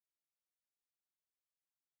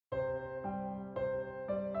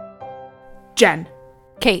Jen.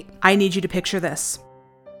 Cate. I need you to picture this.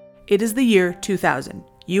 It is the year 2000.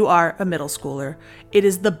 You are a middle schooler. It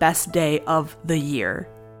is the best day of the year.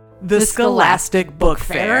 The Scholastic Book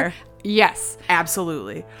Fair. Yes.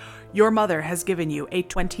 Absolutely. Your mother has given you a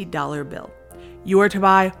 $20 bill. You are to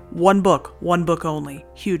buy one book only.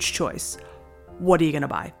 Huge choice. What are you going to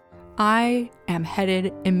buy? I am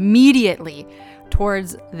headed immediately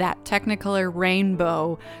towards that Technicolor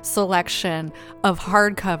rainbow selection of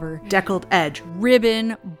hardcover, Deckled edge,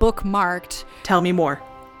 ribbon, bookmarked. Tell me more.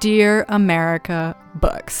 Dear America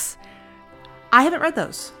books. I haven't read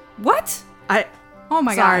those. What? Oh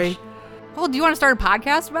my Sorry. gosh. Well, do you want to start a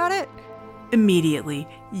podcast about it? Immediately.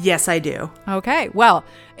 Yes, I do. Okay. Well,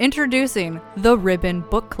 introducing the Ribbon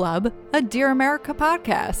Book Club, a Dear America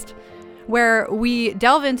podcast, where we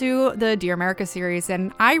delve into the Dear America series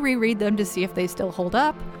and I reread them to see if they still hold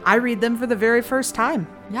up. I read them for the very first time.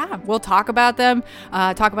 Yeah, we'll talk about them,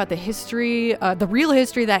 talk about the history, the real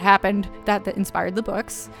history that happened that inspired the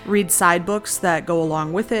books. Read side books that go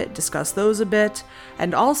along with it, discuss those a bit,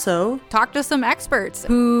 and also talk to some experts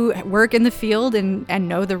who work in the field and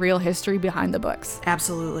know the real history behind the books.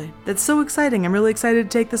 Absolutely. That's so exciting. I'm really excited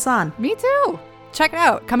to take this on. Me too. Check it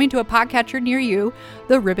out. Coming to a podcatcher near you,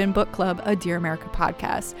 the Ribbon Book Club, a Dear America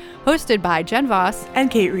podcast, hosted by Jen Voss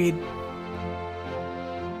and Cate Reed.